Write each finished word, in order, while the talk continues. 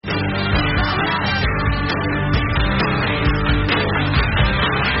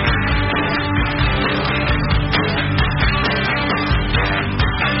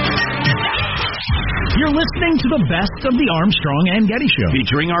the best of the Armstrong and Getty Show.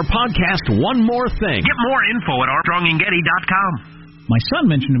 Featuring our podcast, One More Thing. Get more info at ArmstrongandGetty.com. My son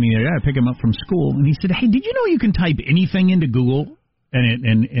mentioned to me the other day, I pick him up from school, and he said, hey, did you know you can type anything into Google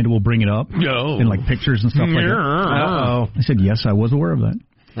and it will bring it up? No. And like pictures and stuff like that. Uh-oh. I said, yes, I was aware of that.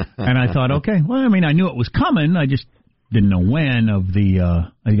 And I thought, okay, well, I mean, I knew it was coming. I just didn't know when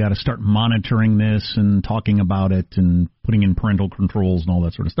I got to start monitoring this and talking about it and putting in parental controls and all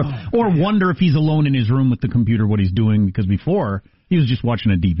that sort of stuff. Or wonder if he's alone in his room with the computer, what he's doing, because before he was just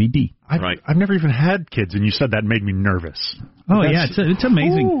watching a DVD. I've never even had kids, and you said that made me nervous. Oh, yeah, it's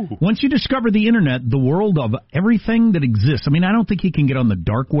amazing. Ooh. Once you discover the Internet, the world of everything that exists. I mean, I don't think he can get on the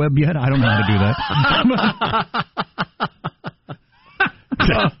dark web yet. I don't know how to do that.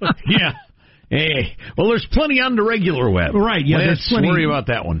 Yeah. Hey, well, there's plenty on the regular web. Right, yeah. Let's worry about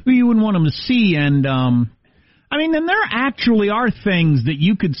that one. You wouldn't want them to see, and, I mean, then there actually are things that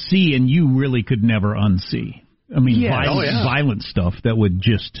you could see and you really could never unsee. I mean, violent stuff that would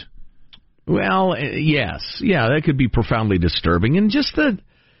just... Well, yes. Yeah, that could be profoundly disturbing. And just the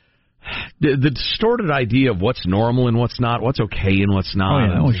distorted idea of what's normal and what's not, what's okay and what's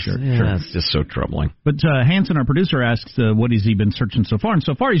not. Sure. It's just so troubling. But Hanson, our producer, asks what has he been searching so far. And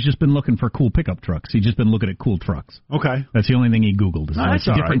so far, he's just been looking for cool pickup trucks. He's just been looking at cool trucks. Okay. That's the only thing he Googled. That's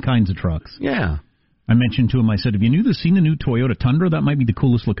different kinds of trucks. Yeah. I mentioned to him, I said, have you seen the new Toyota Tundra? That might be the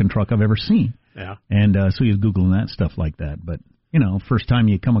coolest looking truck I've ever seen. Yeah. And so he was Googling that stuff like that. But, you know, first time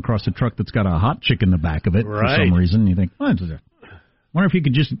you come across a truck that's got a hot chick in the back of it for some reason, you think, wonder if you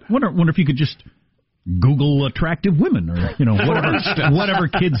could just Google attractive women or, you know, whatever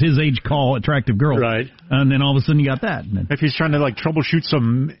kids his age call attractive girls. Right. And then all of a sudden you got that. If he's trying to, like, troubleshoot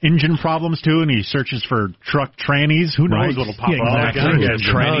some engine problems, too, and he searches for truck trannies, who knows what'll pop up. Exactly.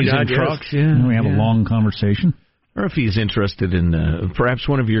 Trannies in trucks, And we have a long conversation. Or if he's interested in, perhaps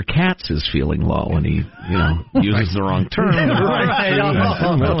one of your cats is feeling low and he, uses the wrong term.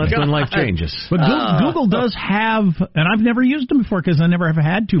 Well, that's when life changes. But Google does have, and I've never used them before because I never have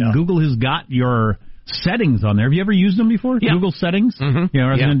had to. Yeah. Google has got your settings on there. Have you ever used them before? Yeah. Google settings? Mm-hmm. Yeah,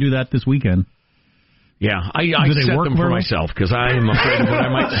 I was going to do that this weekend. Yeah, I set them for myself because I am afraid of what I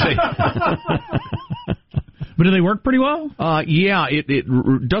might say. But do they work pretty well? Yeah, it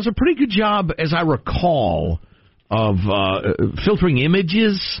does a pretty good job, as I recall, of filtering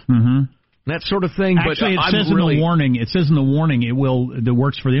images, that sort of thing. Actually, it says in the warning it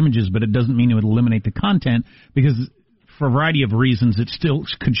works for the images, but it doesn't mean it would eliminate the content because for a variety of reasons, it still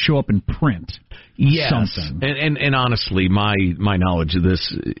could show up in print. Yes, something. And honestly, my knowledge of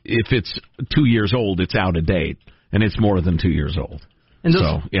this, if it's 2 years old, it's out of date, and it's more than 2 years old. And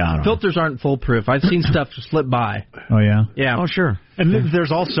those filters aren't foolproof. I've seen stuff slip by. Oh, yeah? Yeah. Oh, sure. And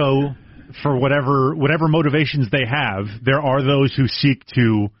there's also, for whatever motivations they have, there are those who seek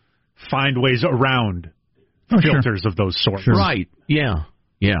to find ways around filters of those sorts. Sure. Right. Yeah.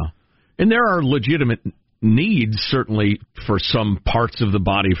 Yeah. And there are legitimate needs, certainly, for some parts of the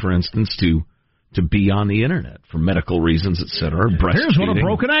body, for instance, to be on the Internet for medical reasons, etc. Here's what a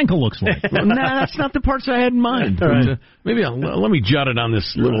broken ankle looks like. Nah, that's not the parts I had in mind. But, maybe let me jot it on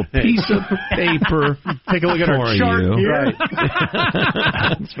this little piece of paper. Take a look at our chart here.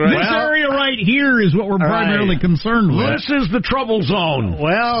 That's right. This area right here is what we're primarily concerned with. This is the trouble zone.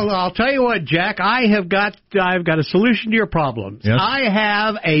 Well, I'll tell you what, Jack. I've got a solution to your problems. Yes? I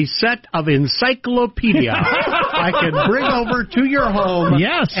have a set of encyclopedia I can bring over to your home.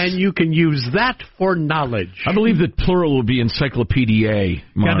 Yes. And you can use that for knowledge. I believe that plural will be encyclopediae,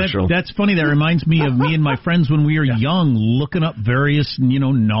 Marshall. Yeah, that's funny. That reminds me of me and my friends when we were young, looking up various,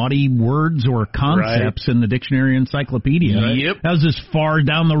 naughty words or concepts in the dictionary encyclopedia. Yep. That was as far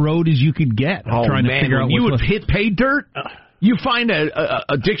down the road as you could get. Trying to figure out you would hit pay dirt. You find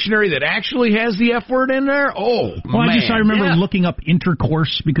a dictionary that actually has the F word in there? Oh, man. I remember looking up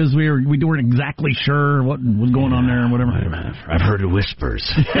intercourse because we weren't exactly sure what was going on there and whatever. I've heard whispers.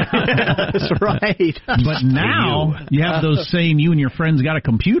 That's right. But now you have those saying you and your friends got a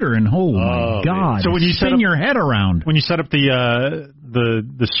computer and my God. So when you spin your head around. When you set up the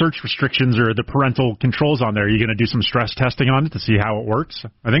search restrictions or the parental controls on there, are you going to do some stress testing on it to see how it works?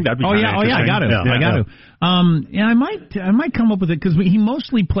 I think that'd be interesting. I got to. I might come up with it because he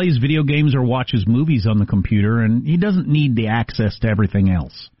mostly plays video games or watches movies on the computer, and he doesn't need the access to everything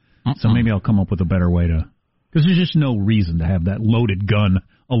else. So maybe I'll come up with a better way to, because there's just no reason to have that loaded gun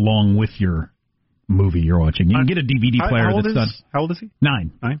along with your movie you're watching. You can get a DVD player that's done. How old is he?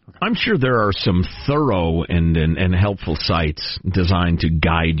 9. Okay. I'm sure there are some thorough and helpful sites designed to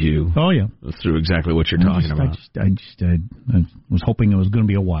guide you. Through exactly what you're talking about. I was hoping it was going to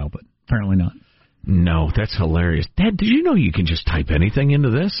be a while, but apparently not. No, that's hilarious. Dad, did you know you can just type anything into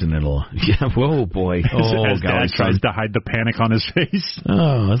this and it'll... Yeah, whoa, boy. Oh, as Dad tries to hide the panic on his face.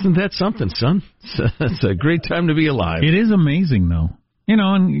 Oh, isn't that something, son? It's a great time to be alive. It is amazing, though.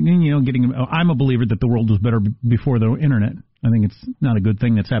 I'm a believer that the world was better before the internet. I think it's not a good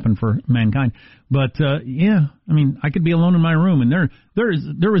thing that's happened for mankind. But, I could be alone in my room, and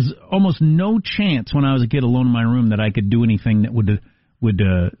there was almost no chance when I was a kid alone in my room that I could do anything that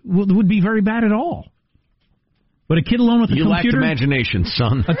would be very bad at all. But a kid alone with a computer... You lacked imagination,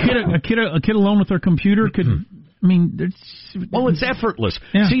 son. A kid alone with their computer could... it's effortless.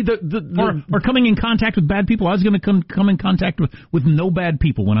 Yeah. See, or coming in contact with bad people. I was going to come in contact with no bad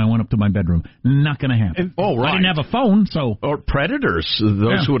people when I went up to my bedroom. Not going to happen. Right. I didn't have a phone, so... Or predators,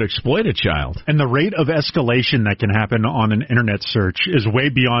 those who would exploit a child. And the rate of escalation that can happen on an internet search is way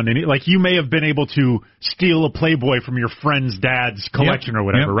beyond any... Like, you may have been able to steal a Playboy from your friend's dad's collection or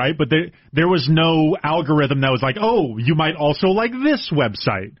whatever, right? But there was no algorithm that was like, oh, you might also like this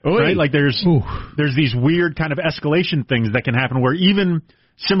website, right? Like, there's these weird kind of escalation things that can happen where even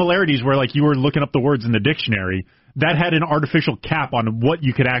similarities where, like, you were looking up the words in the dictionary, that had an artificial cap on what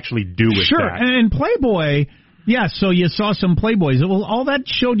you could actually do with that. Sure, and Playboy... Yeah, so you saw some Playboys. Well, all that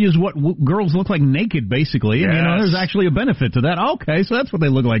showed you is what girls look like naked, basically. Yes. And, there's actually a benefit to that. Okay, so that's what they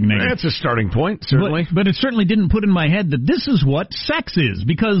look like naked. That's a starting point, certainly. But it certainly didn't put in my head that this is what sex is,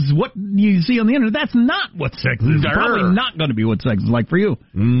 because what you see on the internet, that's not what sex is. It's probably not going to be what sex is like for you.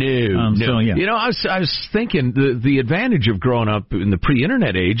 No. So, yeah. I was thinking the advantage of growing up in the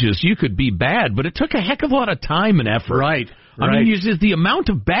pre-internet age is you could be bad, but it took a heck of a lot of time and effort. Right. I mean, the amount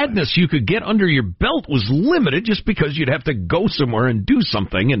of badness you could get under your belt was limited just because you'd have to go somewhere and do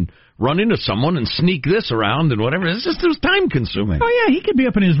something and run into someone and sneak this around and whatever. It was time-consuming. Oh, yeah, he could be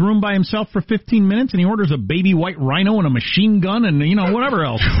up in his room by himself for 15 minutes, and he orders a baby white rhino and a machine gun and, whatever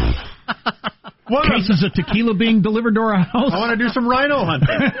else. Cases of tequila being delivered to our house. I want to do some rhino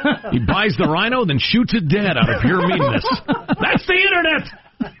hunting. He buys the rhino, then shoots it dead out of pure meanness. That's the Internet!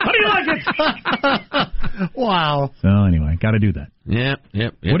 How do you like it? Wow. So anyway, got to do that.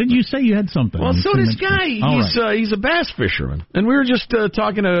 Yep. What did you say? You had something. Well, so this guy, he's a bass fisherman. And we were just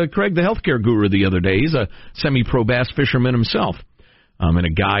talking to Craig, the healthcare guru, the other day. He's a semi-pro bass fisherman himself. And a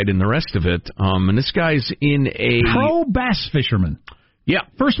guide and the rest of it. And this guy's in a... Pro bass fisherman. Yeah.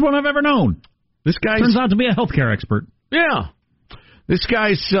 First one I've ever known. This guy turns out to be a healthcare expert. Yeah. This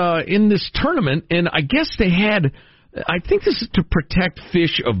guy's in this tournament, and I guess they had... I think this is to protect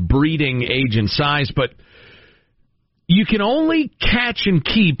fish of breeding age and size, but you can only catch and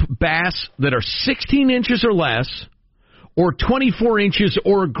keep bass that are 16 inches or less or 24 inches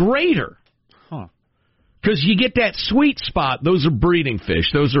or greater. Because you get that sweet spot. Those are breeding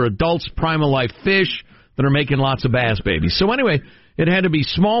fish. Those are adults, primal life fish that are making lots of bass babies. So anyway, it had to be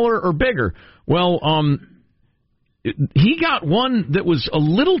smaller or bigger. Well, he got one that was a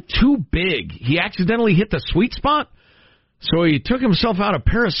little too big. He accidentally hit the sweet spot. So he took himself out a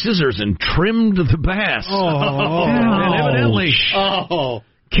pair of scissors and trimmed the bass. And evidently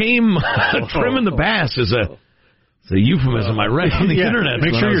came trimming the bass as a euphemism I read on the Internet.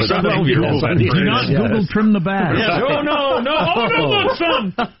 Make sure you're son Do not Google trim the bass. No,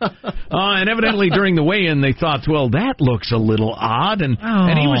 son. And evidently during the weigh-in they thought, well, that looks a little odd. And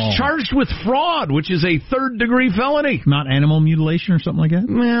he was charged with fraud, which is a third-degree felony. Not animal mutilation or something like that?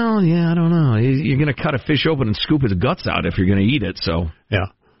 Well, yeah, I don't know. You're going to cut a fish open and scoop its guts out if you're going to eat it, so. Yeah.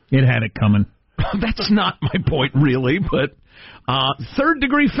 It had it coming. That's not my point, really, but...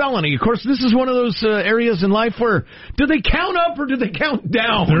 third-degree felony. Of course, this is one of those areas in life where do they count up or do they count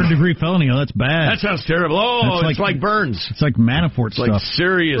down? Third-degree felony, that's bad. That sounds terrible. It's like burns. It's like Manafort stuff. Like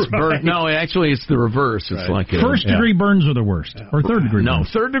serious burns. No, actually, it's the reverse. It's like first-degree burns are the worst, or third-degree burns. No,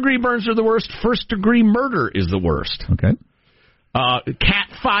 third-degree burns are the worst. First-degree murder is the worst. Okay. Cat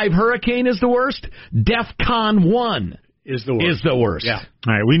 5 hurricane is the worst. DEFCON 1 is the worst. Yeah.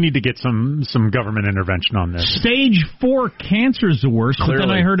 All right, we need to get some government intervention on this. Stage 4 cancer is the worst. Clearly. But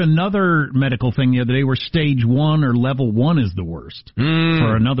then I heard another medical thing the other day where stage 1 or level 1 is the worst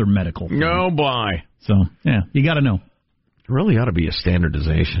for another medical thing. Oh, boy. So, yeah, you got to know. There really ought to be a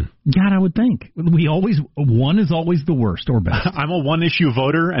standardization. God, I would think. One is always the worst or best. I'm a one-issue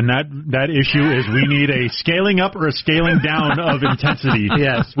voter, and that issue is we need a scaling up or a scaling down of intensity.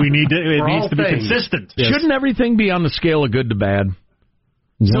 Yes. It needs to be consistent. Yes. Shouldn't everything be on the scale of good to bad?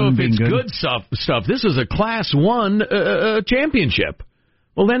 So if it's good stuff, this is a Class 1 championship.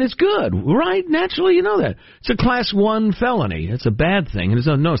 Well, then it's good, right? Naturally, you know that. It's a Class 1 felony. It's a bad thing.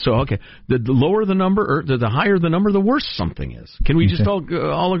 Okay. The lower the number, or the higher the number, the worse something is. Can we just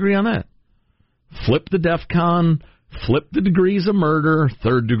all agree on that? Flip the DEFCON, flip the degrees of murder,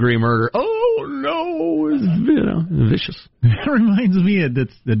 third-degree murder. Oh, Oh, no. Vicious. It reminds me of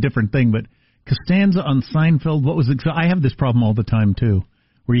that's a different thing, but Costanza on Seinfeld, what was it? I have this problem all the time, too,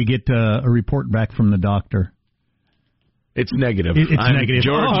 where you get a report back from the doctor. It's negative. It's negative.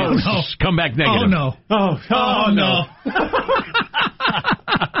 George, no. Come back negative. Oh, no. Oh no.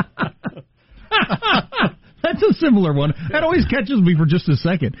 That's a similar one. That always catches me for just a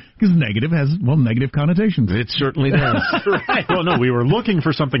second, because negative has, negative connotations. It certainly does. Right. Well, no, we were looking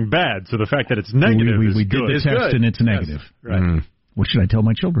for something bad, so the fact that it's negative is we did good. the test, and it's negative. Yes. Right. What should I tell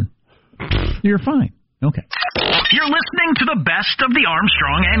my children? You're fine. Okay. You're listening to the best of the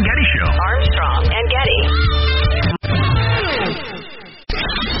Armstrong and Getty Show. Armstrong and Getty.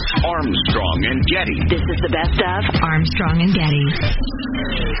 Armstrong and Getty. This is the best of Armstrong and Getty.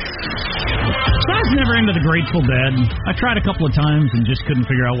 So I was never into the Grateful Dead. I tried a couple of times and just couldn't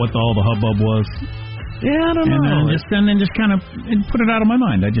figure out what all the hubbub was. Yeah, I don't know. And then just kind of put it out of my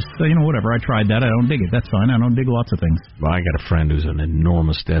mind. I just, whatever. I tried that. I don't dig it. That's fine. I don't dig lots of things. Well, I got a friend who's an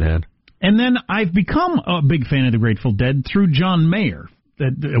enormous Deadhead. And then I've become a big fan of the Grateful Dead through John Mayer.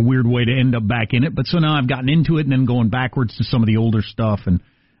 A weird way to end up back in it. But so now I've gotten into it and then going backwards to some of the older stuff and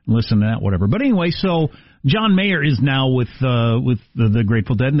listen to that, whatever. But anyway, so John Mayer is now with the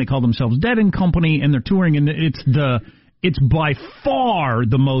Grateful Dead, and they call themselves Dead and Company, and they're touring, and it's by far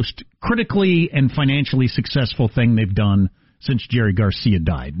the most critically and financially successful thing they've done since Jerry Garcia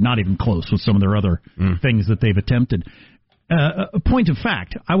died. Not even close with some of their other things that they've attempted. A point of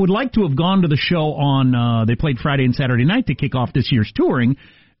fact, I would like to have gone to the show on, they played Friday and Saturday night to kick off this year's touring,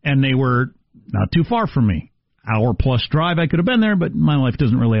 and they were not too far from me. Hour-plus drive, I could have been there, but my life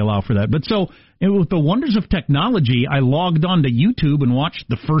doesn't really allow for that. But so, with the wonders of technology, I logged on to YouTube and watched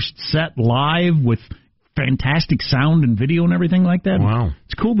the first set live with fantastic sound and video and everything like that. Wow.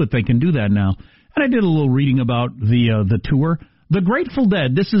 It's cool that they can do that now. And I did a little reading about the tour. The Grateful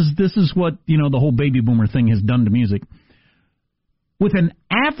Dead, this is what, the whole baby boomer thing has done to music. With an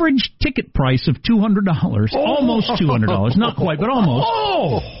average ticket price of $200, almost $200, not quite, but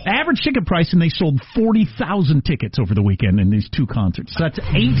almost. Average ticket price, and they sold 40,000 tickets over the weekend in these two concerts. So that's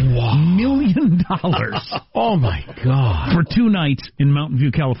 $8 million. Oh, my God. For 2 nights in Mountain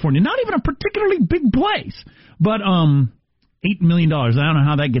View, California. Not even a particularly big place, but $8 million. I don't know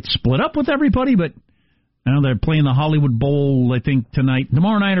how that gets split up with everybody, but I know they're playing the Hollywood Bowl, I think,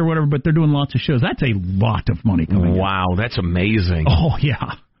 tomorrow night or whatever, but they're doing lots of shows. That's a lot of money coming in. Wow, that's amazing. Oh,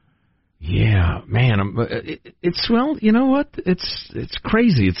 yeah. Yeah, man. You know what? It's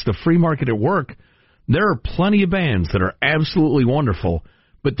crazy. It's the free market at work. There are plenty of bands that are absolutely wonderful,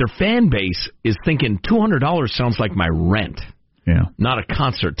 but their fan base is thinking $200 sounds like my rent. Yeah. Not a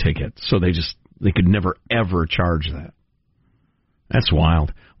concert ticket. So they could never, ever charge that. That's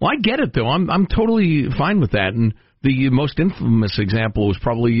wild. Well, I get it, though. I'm totally fine with that. And the most infamous example was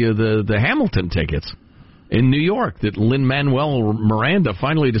probably the Hamilton tickets in New York that Lin-Manuel Miranda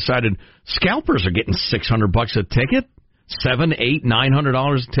finally decided scalpers are getting $600 a ticket, $700, $800,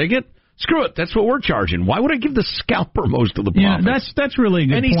 $900 a ticket. Screw it. That's what we're charging. Why would I give the scalper most of the profits? Yeah, that's really a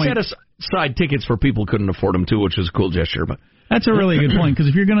good point. And he set aside tickets for people who couldn't afford them, too, which was a cool gesture. But that's a really good point, because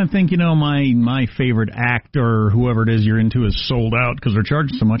if you're going to think, my favorite act or whoever it is you're into is sold out because they're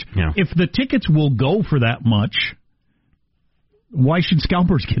charging so much, if the tickets will go for that much, why should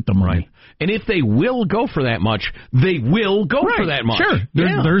scalpers get them right? And if they will go for that much, they will go for that much. Sure.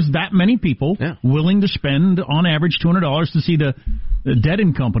 There's that many people willing to spend, on average, $200 to see the Dead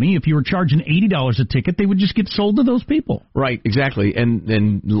and Company. If you were charging $80 a ticket, they would just get sold to those people. Right, exactly.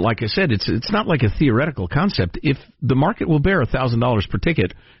 And like I said, it's not like a theoretical concept. If the market will bear $1,000 per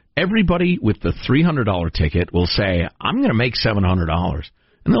ticket, everybody with the $300 ticket will say, I'm going to make $700.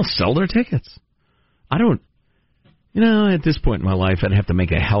 And they'll sell their tickets. At this point in my life, I'd have to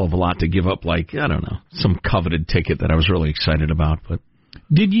make a hell of a lot to give up, some coveted ticket that I was really excited about. But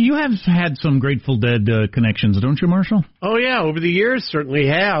did you have had some Grateful Dead connections, don't you, Marshall? Oh, yeah, over the years, certainly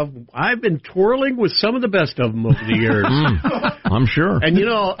have. I've been twirling with some of the best of them over the years. I'm sure. And,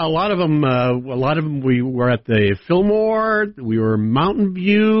 a lot of them, we were at the Fillmore, we were in Mountain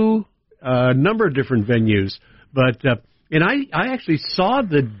View, a number of different venues. But, and I actually saw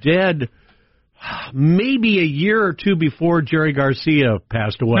the Dead maybe a year or two before Jerry Garcia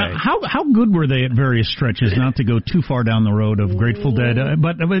passed away. Now, how good were they at various stretches? Not to go too far down the road of Grateful Dead,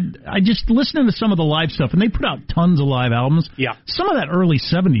 but I just listening to some of the live stuff, and they put out tons of live albums. Yeah, some of that early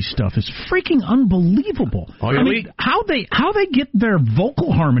 '70s stuff is freaking unbelievable. Oh, yeah. I mean, how they get their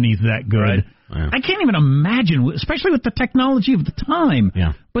vocal harmonies that good. Right. I can't even imagine, especially with the technology of the time.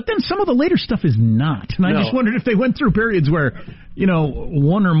 Yeah. But then some of the later stuff is not. And I just wondered if they went through periods where,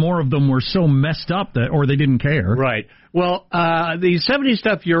 one or more of them were so messed up or they didn't care. Right. Well, the 70s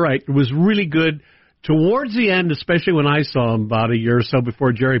stuff, you're right, it was really good. Towards the end, especially when I saw him about a year or so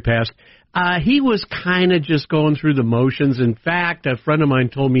before Jerry passed, he was kind of just going through the motions. In fact, a friend of mine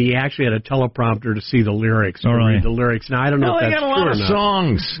told me he actually had a teleprompter to see the lyrics, read the lyrics. Now, I don't know if that's true or not. They got a lot of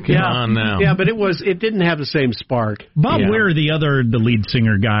songs. Come on now. Yeah, but it didn't have the same spark. Bob Weir, the lead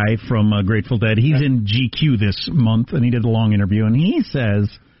singer guy from Grateful Dead, he's in GQ this month, and he did a long interview, and he says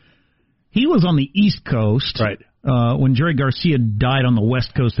he was on the East Coast when Jerry Garcia died on the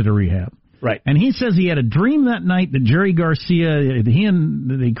West Coast at a rehab. Right. And he says he had a dream that night that Jerry Garcia,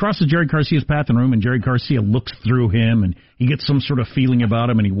 he crosses Jerry Garcia's path in a room, and Jerry Garcia looks through him, and he gets some sort of feeling about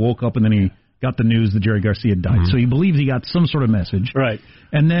him, and he woke up, and then he got the news that Jerry Garcia died. Mm-hmm. So he believes he got some sort of message. Right.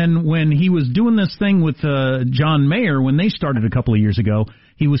 And then when he was doing this thing with John Mayer, when they started a couple of years ago,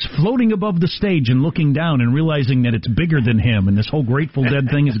 he was floating above the stage and looking down and realizing that it's bigger than him, and this whole Grateful Dead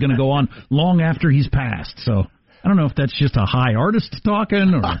thing is going to go on long after he's passed. So I don't know if that's just a high artist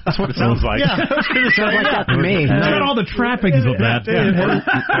talking or... That's what it sounds like. Yeah, it sounds like that to me. It's got all the trappings of that.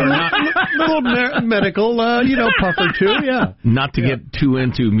 Little medical, puffer too, yeah. Not to get too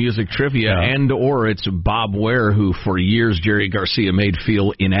into music trivia, or it's Bob Weir, who for years Jerry Garcia made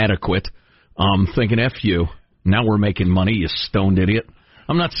feel inadequate, thinking, F you, now we're making money, you stoned idiot.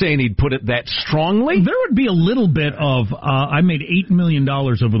 I'm not saying he'd put it that strongly. There would be a little bit of, I made $8 million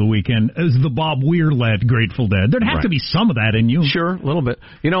over the weekend as the Bob Weir-led Grateful Dead. There'd have to be some of that in you. Sure, a little bit.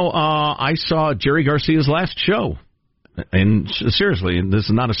 I saw Jerry Garcia's last show. And seriously, this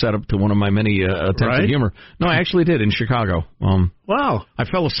is not a setup to one of my many attempts at humor. No, I actually did in Chicago. Wow. I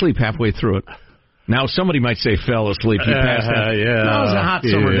fell asleep halfway through it. Now, somebody might say fell asleep. You passed out. Yeah. No, it was a hot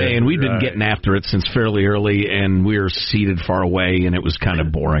summer day, and we'd been getting after it since fairly early, and we were seated far away, and it was kind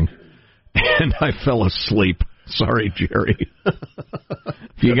of boring. And I fell asleep. Sorry, Jerry.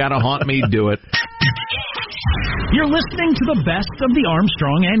 If you got to haunt me, do it. You're listening to the best of the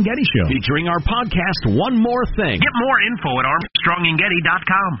Armstrong and Getty Show. Featuring our podcast, One More Thing. Get more info at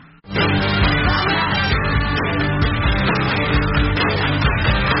ArmstrongandGetty.com.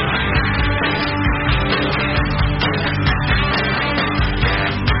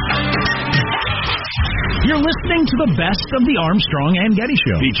 You're listening to the best of the Armstrong and Getty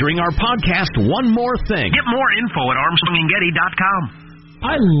Show. Featuring our podcast, One More Thing. Get more info at ArmstrongandGetty.com.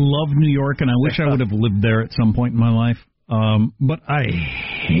 I love New York, and I wish I would have lived there at some point in my life. But I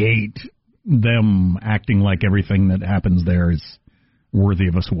hate them acting like everything that happens there is worthy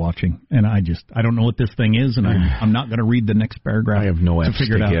of us watching. And I don't know what this thing is, and I'm not going to read the next paragraph. I have no to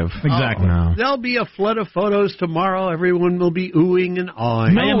figure it out. give. Exactly. No. There'll be a flood of photos tomorrow. Everyone will be oohing and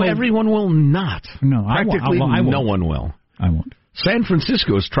awing. No, everyone will not. No, Practically I won't. No one will. I won't. San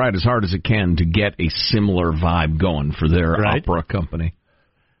Francisco has tried as hard as it can to get a similar vibe going for their opera company.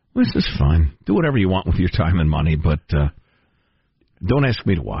 This is fine. Do whatever you want with your time and money, but don't ask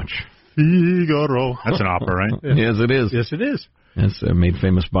me to watch. Figaro. That's an opera, right? Yes, it is. Yes, it is. It's made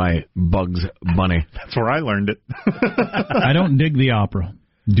famous by Bugs Bunny. That's where I learned it. I don't dig the opera.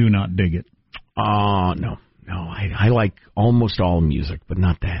 Do not dig it. No. I like almost all music, but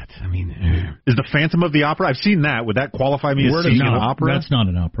not that. I mean, is the Phantom of the Opera? I've seen that. Would that qualify me as seeing an opera? That's not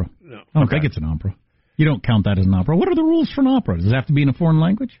an opera. No. I don't think it's an opera. You don't count that as an opera. What are the rules for an opera? Does it have to be in a foreign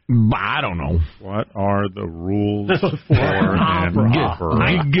language? I don't know. What are the rules for an opera?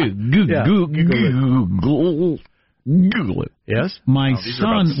 Google it. Yes. My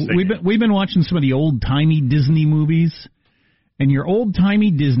son, we've been watching some of the old-timey Disney movies, and your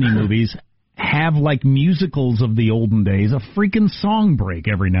old-timey Disney movies have, like musicals of the olden days, a freaking song break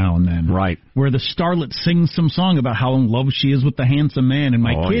every now and then. Right. Where the starlet sings some song about how in love she is with the handsome man, and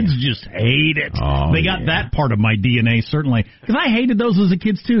my kids just hate it. They got that part of my DNA, certainly. Because I hated those as a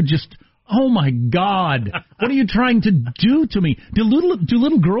kid, too. Just, oh, my God. What are you trying to do to me? Do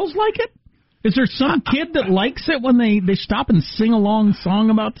little girls like it? Is there some kid that likes it when they stop and sing a long song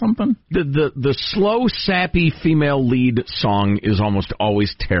about something? The slow, sappy female lead song is almost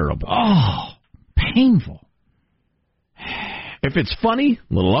always terrible. Oh, painful. If it's funny,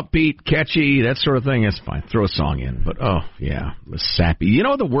 a little upbeat, catchy, that sort of thing, that's fine. Throw a song in. But, the sappy. You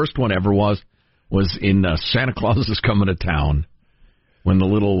know what the worst one ever was in Santa Claus is Coming to Town, when the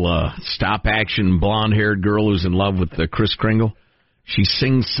little stop-action blonde-haired girl who's in love with Kris Kringle, She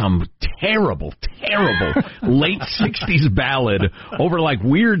sings some terrible late 60s ballad over like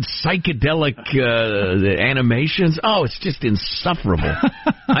weird psychedelic animations. Oh, it's just insufferable.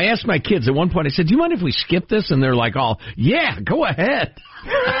 I asked my kids at one point, I said, do you mind if we skip this? And they're like, oh, yeah, go ahead.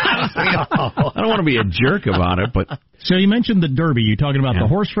 I don't want to be a jerk about it, but... So you mentioned the Derby. You talking about the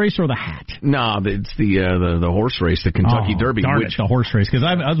horse race or the hat? No, it's the horse race, the Kentucky Derby. Darn it, the horse race. Because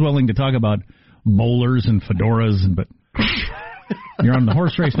I was willing to talk about bowlers and fedoras, but you're on the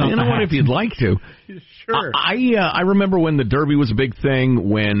horse race, not the hat. What if you'd like to? Sure. I remember when the Derby was a big thing,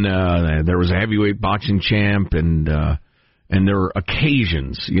 when there was a heavyweight boxing champ, and there were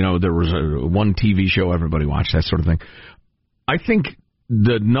occasions. There was one TV show everybody watched, that sort of thing. I think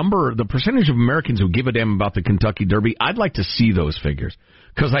the percentage of Americans who give a damn about the Kentucky Derby, I'd like to see those figures,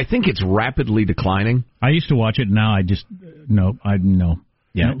 because I think it's rapidly declining. I used to watch it. Now I just no.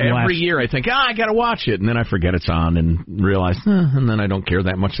 Yeah, every year I think, I got to watch it, and then I forget it's on and realize, and then I don't care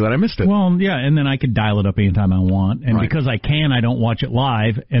that much that I missed it. Well, yeah, and then I could dial it up anytime I want, and because I can, I don't watch it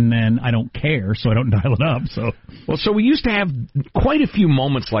live, and then I don't care, so I don't dial it up. So we used to have quite a few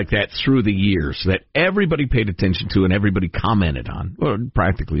moments like that through the years that everybody paid attention to and everybody commented on, or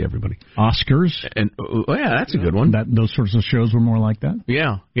practically everybody. Oscars, and that's a good one. Those sorts of shows were more like that.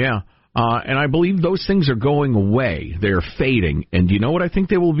 Yeah. And I believe those things are going away. They're fading. And do you know what I think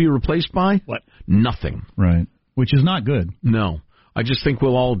they will be replaced by? What? Nothing. Right. Which is not good. No. I just think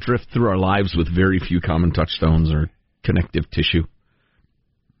we'll all drift through our lives with very few common touchstones or connective tissue.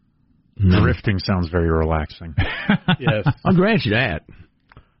 Drifting sounds very relaxing. Yes. I'll grant you that.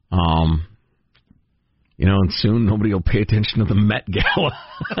 And soon nobody will pay attention to the Met Gala.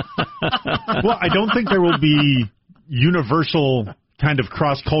 Well, I don't think there will be universal kind of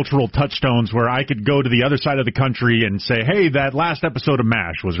cross-cultural touchstones where I could go to the other side of the country and say, hey, that last episode of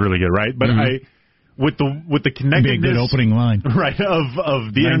MASH was really good, right? But with the connectedness... Be a good opening line. Right,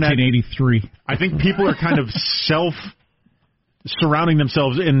 of the internet. 1983. I think people are kind of surrounding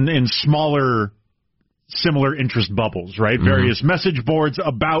themselves in smaller, similar interest bubbles, right? Various message boards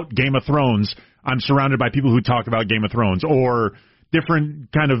about Game of Thrones. I'm surrounded by people who talk about Game of Thrones, or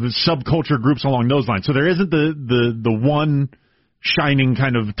different kind of subculture groups along those lines. So there isn't the one shining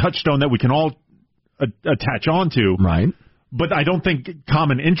kind of touchstone that we can all attach onto. Right. But I don't think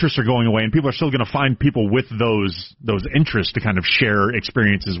common interests are going away, and people are still going to find people with those interests to kind of share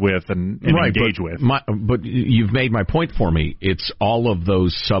experiences with and engage with. But you've made my point for me. It's all of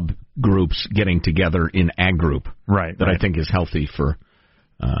those subgroups getting together in a group. Right. That I think is healthy for,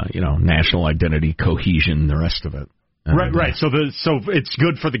 national identity, cohesion, the rest of it. Right. So it's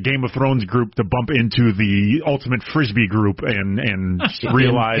good for the Game of Thrones group to bump into the Ultimate Frisbee group and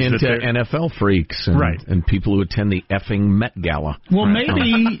realize into that NFL freaks and people who attend the effing Met Gala. Well,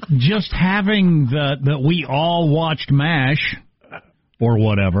 maybe just having that we all watched MASH or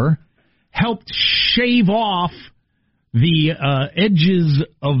whatever helped shave off the edges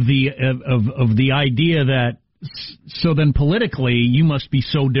of the idea that so then politically you must be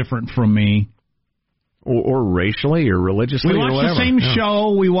so different from me. Or racially or religiously. We watch the same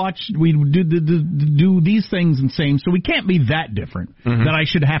show. We do these things and same. So we can't be that different that I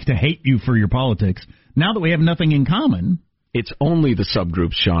should have to hate you for your politics. Now that we have nothing in common, it's only the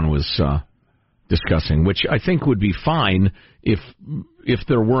subgroups Sean was discussing, which I think would be fine if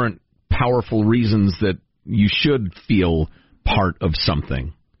there weren't powerful reasons that you should feel part of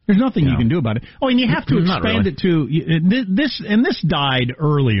something. There's nothing you can do about it. Oh, and you have to expand it to this died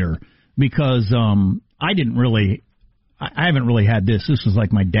earlier because I haven't really had this. This was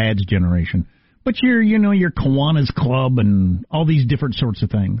like my dad's generation. But your Kiwanis Club and all these different sorts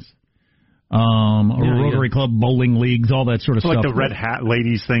of things. Rotary Club, bowling leagues, all that sort of stuff. Like the Red Hat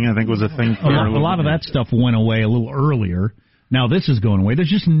Ladies thing, I think, was a thing. A lot of that stuff went away a little earlier. Now this is going away. There's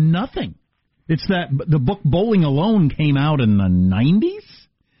just nothing. It's that the book Bowling Alone came out in the 90s.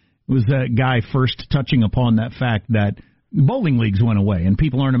 It was that guy first touching upon that fact that bowling leagues went away, and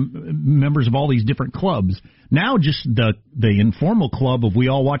people aren't members of all these different clubs. Now just the informal club of we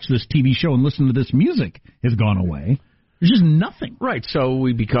all watch this TV show and listen to this music has gone away. There's just nothing. Right, so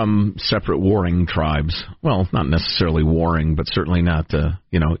we become separate warring tribes. Well, not necessarily warring, but certainly not,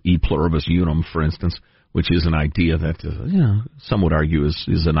 e pluribus unum, for instance, which is an idea that, some would argue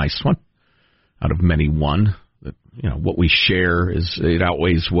is a nice one out of many one. That, what we share it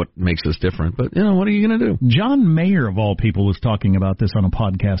outweighs what makes us different. But, what are you going to do? John Mayer, of all people, was talking about this on a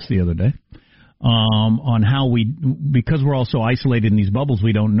podcast the other day, on how because we're all so isolated in these bubbles,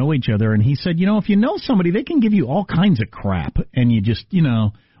 we don't know each other. And he said, if you know somebody, they can give you all kinds of crap. And you just,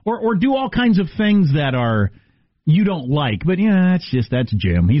 or do all kinds of things that you don't like. But, that's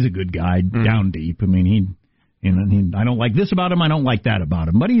Jim. He's a good guy down deep. I mean, And I don't like this about him, I don't like that about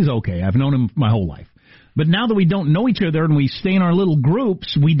him. But he's okay. I've known him my whole life. But now that we don't know each other and we stay in our little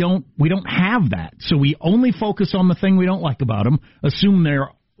groups, we don't have that. So we only focus on the thing we don't like about them, assume they're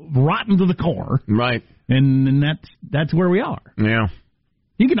rotten to the core. Right. And that's where we are. Yeah.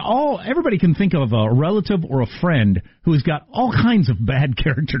 Everybody can think of a relative or a friend who's got all kinds of bad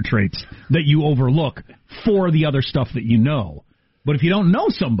character traits that you overlook for the other stuff that you know. But if you don't know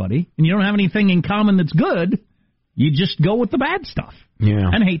somebody and you don't have anything in common that's good, you just go with the bad stuff. Yeah.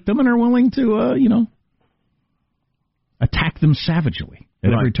 And hate them and are willing to, attack them savagely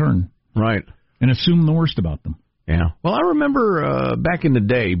at every turn. Right. And assume the worst about them. Yeah. Well, I remember back in the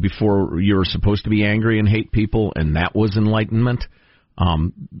day before you were supposed to be angry and hate people, and that was enlightenment,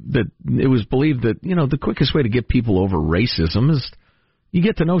 that it was believed that, the quickest way to get people over racism is you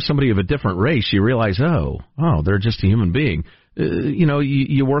get to know somebody of a different race. You realize, oh, they're just a human being.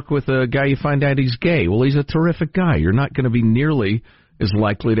 You work with a guy, you find out he's gay. Well, he's a terrific guy. You're not going to be nearly as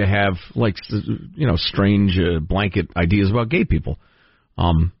likely to have, strange blanket ideas about gay people.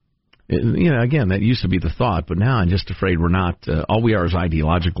 Again, that used to be the thought, but now I'm just afraid we're not. All we are is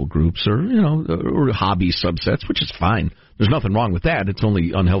ideological groups or hobby subsets, which is fine. There's nothing wrong with that. It's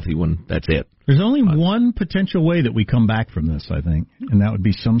only unhealthy when that's it. There's only one potential way that we come back from this, I think, and that would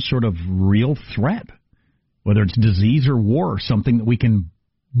be some sort of real threat, whether it's disease or war, or something that we can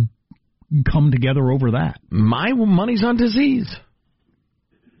come together over that. My money's on disease.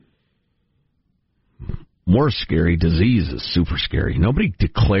 More scary, disease is super scary. Nobody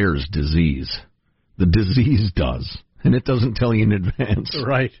declares disease. The disease does, and it doesn't tell you in advance.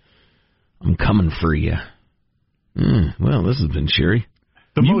 Right. I'm coming for you. Well, this has been cheery.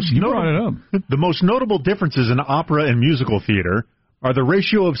 The most notable differences in opera and musical theater are the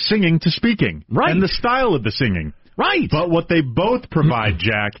ratio of singing to speaking, right, and the style of the singing. Right. But what they both provide,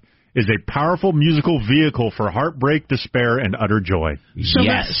 Jack, is a powerful musical vehicle for heartbreak, despair, and utter joy.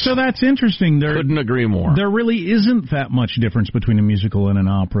 So that's interesting. Couldn't agree more. There really isn't that much difference between a musical and an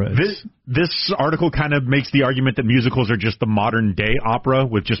opera. This article kind of makes the argument that musicals are just the modern-day opera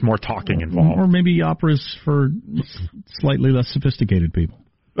with just more talking involved. Or maybe operas for slightly less sophisticated people.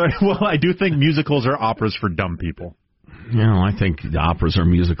 Well, I do think musicals are operas for dumb people. I think the operas are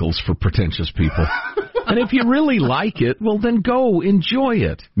musicals for pretentious people. And if you really like it, well, then go enjoy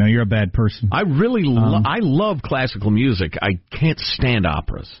it. No, you're a bad person. I really I love classical music. I can't stand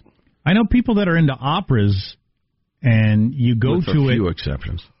operas. I know people that are into operas, and you go with to a it. Few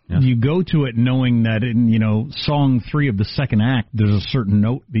exceptions. Yes. You go to it knowing that in song 3 of the second act, there's a certain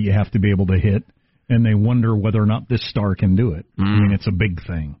note that you have to be able to hit, and they wonder whether or not this star can do it. I mean, it's a big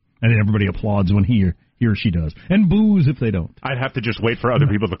thing, and then everybody applauds when he or she does, and boos if they don't. I'd have to just wait for other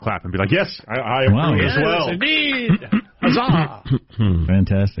people to clap and be like, yes, I approve as well. Yes, indeed. Huzzah.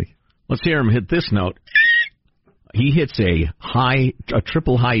 Fantastic. Let's hear him hit this note. He hits a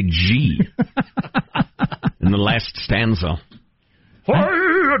triple high G in the last stanza. I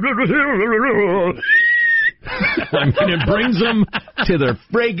mean, it brings them to their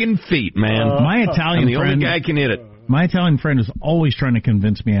friggin' feet, man. My Italian the friend, only guy can hit it. My Italian friend is always trying to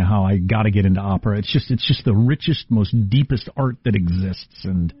convince me how I got to get into opera. It's just the richest, most deepest art that exists,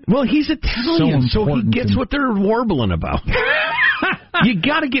 and well, he's Italian, so he gets what they're warbling about. You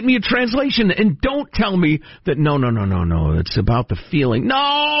got to get me a translation, and don't tell me that no, it's about the feeling.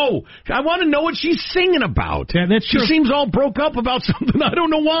 No, I want to know what she's singing about. Yeah, that's true. She seems all broke up about something. I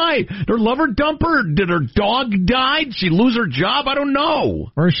don't know why. Her lover dumped her? Did her dog die? Did she lose her job? I don't know.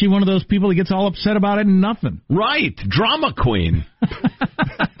 Or is she one of those people that gets all upset about it and nothing? Right, drama queen.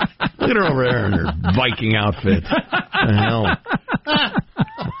 Look at her over there in her Viking outfit. The hell.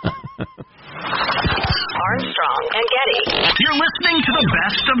 Armstrong and Getty. You're listening to the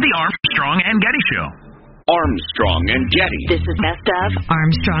best of the Armstrong and Getty Show. Armstrong and Getty. This is Best of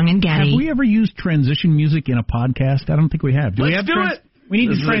Armstrong and Getty. Have we ever used transition music in a podcast? I don't think we have. Let's do it. We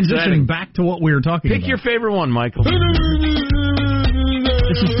need to transition back to what we were talking about. Pick your favorite one, Michael. This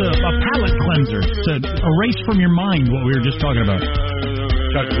is a palate cleanser to erase from your mind what we were just talking about.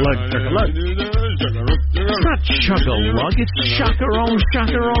 Chug-a-lug, chug-a-lug. It's not chug-a-lug, it's chacarone,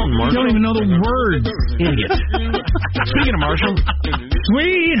 Marshall. You don't even know the words. Idiot. Speaking of Marshall.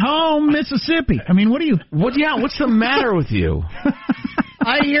 Sweet home Mississippi. I mean, what's the matter with you?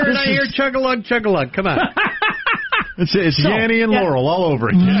 I hear chug-a-lug, chug-a-lug. Come on. It's Yanny and Laurel all over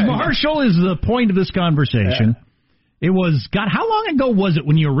again. Marshall is the point of this conversation. Yeah. It was, God, how long ago was it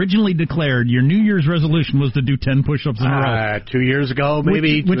when you originally declared your New Year's resolution was to do 10 push-ups in a row? 2 years ago,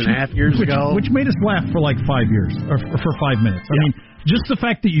 maybe, 2.5 years ago. Which made us laugh for like 5 years, or for 5 minutes. I mean, just the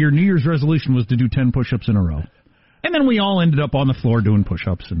fact that your New Year's resolution was to do 10 push-ups in a row. And then we all ended up on the floor doing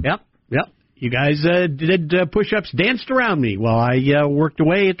push-ups. And Yep. You guys did push-ups, danced around me while I worked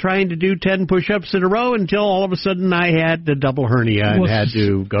away at trying to do 10 push-ups in a row until all of a sudden I had a double hernia and had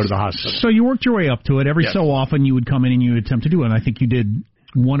to go to the hospital. So you worked your way up to it. Every so often you would come in and you would attempt to do it. And I think you did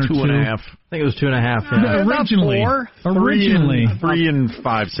 1 or 2. 2.5. I think it was 2.5. Yeah. Originally. 3 and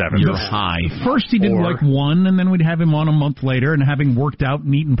 5, 7. You're high. First he did like 1, and then we'd have him on a month later, and having worked out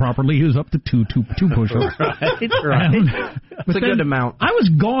and eaten properly, he was up to 2 push-ups. Right. It's a good amount. I was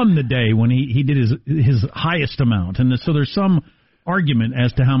gone the day when he did his highest amount, and so there's some argument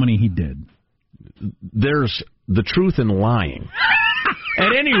as to how many he did. There's the truth in lying.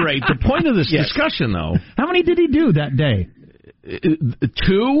 At any rate, the point of this discussion, though... How many did he do that day?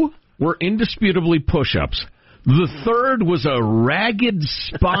 2 were indisputably push-ups. The third was a ragged,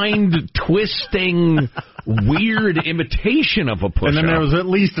 spined, twisting, weird imitation of a push-up. And then there was at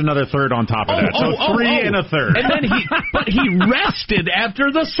least another third on top of that. So 3 and a third. And then he rested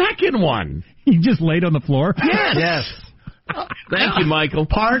after the second one. He just laid on the floor? Yes. Thank you, Michael.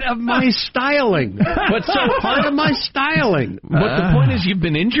 Part of my styling. But the point is, you've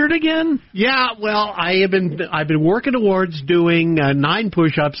been injured again? Yeah, well, I've been working towards doing 9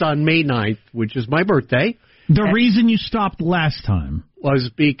 push-ups on May 9th, which is my birthday. The reason you stopped last time was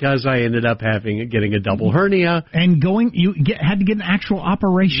because I ended up getting a double hernia and had to get an actual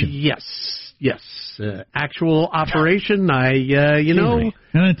operation. Yes. Actual operation. An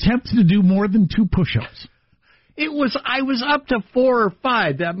attempt to do more than 2 push-ups. I was up to 4 or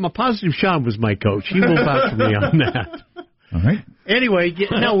 5. My Positive Sean was my coach. He will vouch for me on that. All right. Anyway,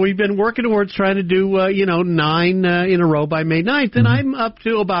 we've been working towards trying to do 9 in a row by May 9th, and I'm up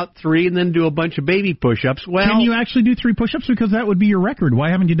to about 3, and then do a bunch of baby push-ups. Well, can you actually do 3 push-ups? Because that would be your record.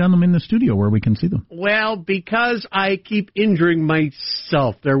 Why haven't you done them in the studio where we can see them? Well, because I keep injuring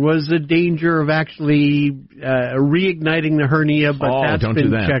myself. There was a danger of actually reigniting the hernia, but that's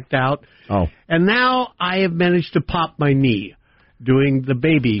been checked out. Oh. And now I have managed to pop my knee doing the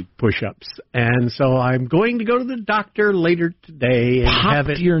baby push-ups. And so I'm going to go to the doctor later today and have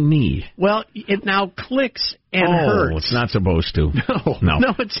it. Your knee? Well, it now clicks and hurts. Oh, it's not supposed to.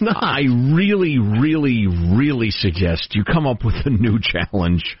 No, it's not. I really, really, really suggest you come up with a new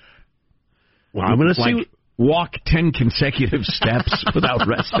challenge. Well, I'm going to see. Walk 10 consecutive steps without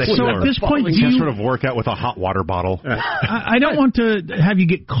resting. So at this point, some sort of workout with a hot water bottle. I don't want to have you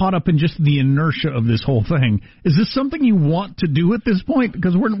get caught up in just the inertia of this whole thing. Is this something you want to do at this point?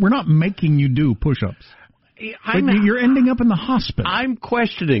 Because we're not making you do push-ups. You're ending up in the hospital. I'm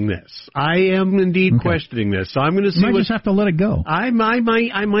questioning this. I am indeed questioning this. So I'm going to see. You might just have to let it go. I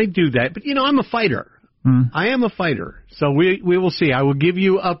might do that. But I'm a fighter. I am a fighter, so we will see. I will give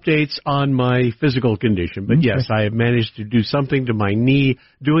you updates on my physical condition. But yes, I have managed to do something to my knee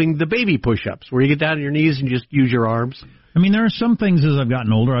doing the baby push-ups, where you get down on your knees and just use your arms. I mean, there are some things as I've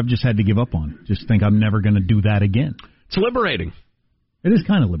gotten older I've just had to give up on. Just think I'm never going to do that again. It's liberating. It is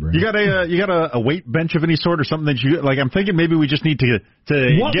kind of liberating. You got a weight bench of any sort or something that you like? I'm thinking maybe we just need to.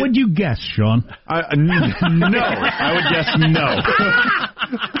 What would you guess, Sean? No, I would guess no.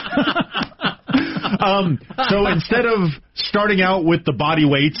 So instead of starting out with the body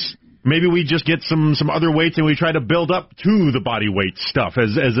weights, maybe we just get some other weights and we try to build up to the body weight stuff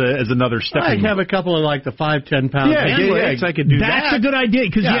as another step. I have a couple of like the 5-10 pound weights. I could do that. That's a good idea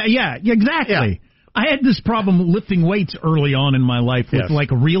because exactly. Yeah. I had this problem lifting weights early on in my life with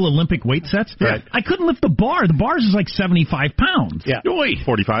like real Olympic weight sets. Right. I couldn't lift the bar. The bars is like 75 pounds. Yeah.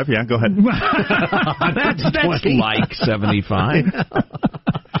 45, yeah, go ahead. that's like 75.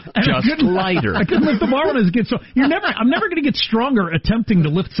 Just lighter. I couldn't lift the bar when I was a kid. So I'm never going to get stronger attempting to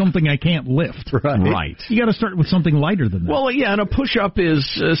lift something I can't lift. Right. You got to start with something lighter than that. Well, yeah, and a push-up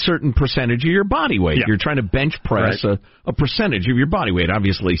is a certain percentage of your body weight. Yeah. You're trying to bench press a percentage of your body weight.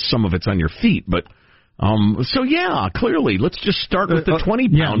 Obviously, some of it's on your feet, but... So yeah, clearly, let's just start with the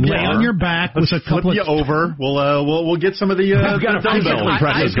 20-pound. Lay on your back with a couple. Flip you over. We'll get some of the. We've got a dumbbell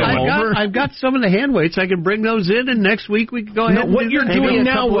presses going over. I've got some of the hand weights. I can bring those in, and next week we can go ahead. What you're doing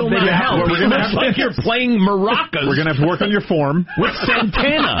now will not help. It looks like you're playing maracas. We're gonna have to work on your form with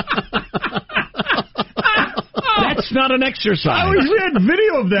Santana. That's not an exercise. I always had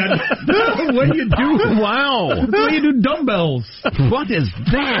video of that. The way you do. Wow. The way you do dumbbells. What is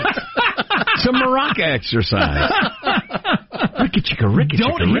that? It's a maraca exercise.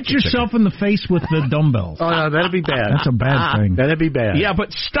 Don't hit yourself in the face with the dumbbells. Oh, no, that'd be bad. That's a bad thing. That'd be bad. Yeah,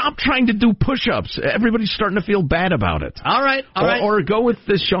 but stop trying to do push-ups. Everybody's starting to feel bad about it. All right. Or go with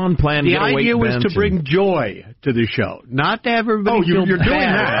the Sean plan. The idea was to bring joy to the show, not to have everybody feel you're bad. doing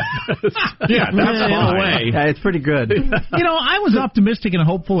that. Yeah, that's fine. Yeah, it's pretty good. I was optimistic and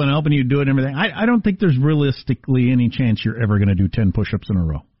hopeful and helping you do it and everything. I don't think there's realistically any chance you're ever going to do 10 push-ups in a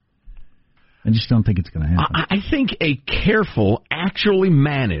row. I just don't think it's going to happen. I think a careful, actually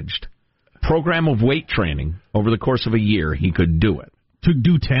managed program of weight training over the course of a year, he could do it. To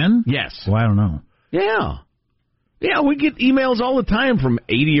do 10? Yes. Well, I don't know. Yeah. Yeah, we get emails all the time from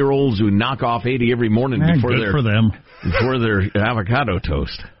 80-year-olds who knock off 80 every morning before their avocado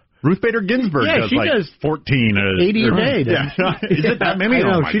toast. Ruth Bader Ginsburg does 14 80 a day. Is it that many?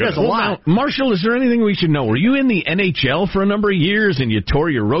 She does a lot. Now, Marshall, is there anything we should know? Were you in the NHL for a number of years and you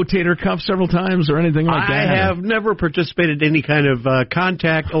tore your rotator cuff several times or anything like that? I have never participated in any kind of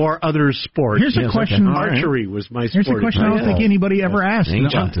contact or other sport. Here's a question. Archery was my sport. Here's a question I don't think anybody ever asked.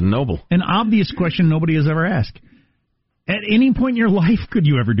 Ancient and noble. An obvious question nobody has ever asked. At any point in your life, could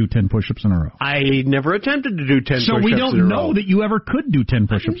you ever do 10 push-ups in a row? I never attempted to do 10 push-ups in a row. So we don't know that you ever could do 10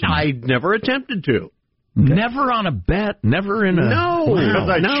 push-ups in a row. I never attempted to. Okay. Never on a bet, never in a... No. Because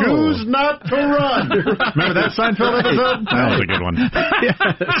I choose not to run. Remember that Seinfeld episode? That was a good one.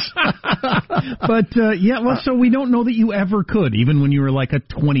 But, so we don't know that you ever could, even when you were like a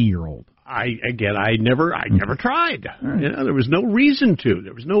 20-year-old. I never tried. Right. There was no reason to.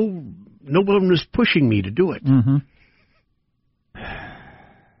 There was no one was pushing me to do it. Mm-hmm.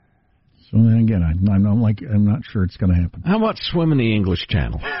 So then again, I'm not sure it's going to happen. How about swim in the English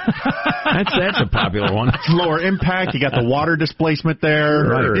Channel? That's a popular one. It's lower impact. You got the water displacement there.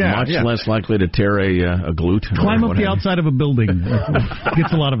 Right. Much less likely to tear a glute. Climb up the outside of a building.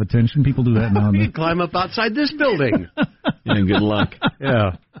 Gets a lot of attention. People do that now and then. Climb up outside this building. Yeah, good luck.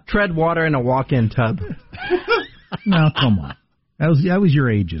 Yeah. Tread water in a walk-in tub. No, come on. That was your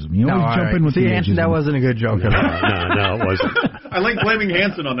ageism. You always jump in with the ageism. That wasn't a good joke at all. No, it wasn't. I like blaming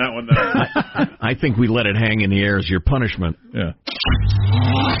Hanson on that one, though. I think we let it hang in the air as your punishment. Yeah.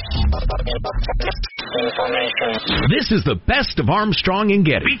 This is the best of Armstrong and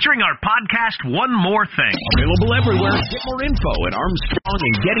Getty. Featuring our podcast, One More Thing. Available everywhere. Get more info at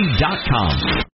ArmstrongandGetty.com.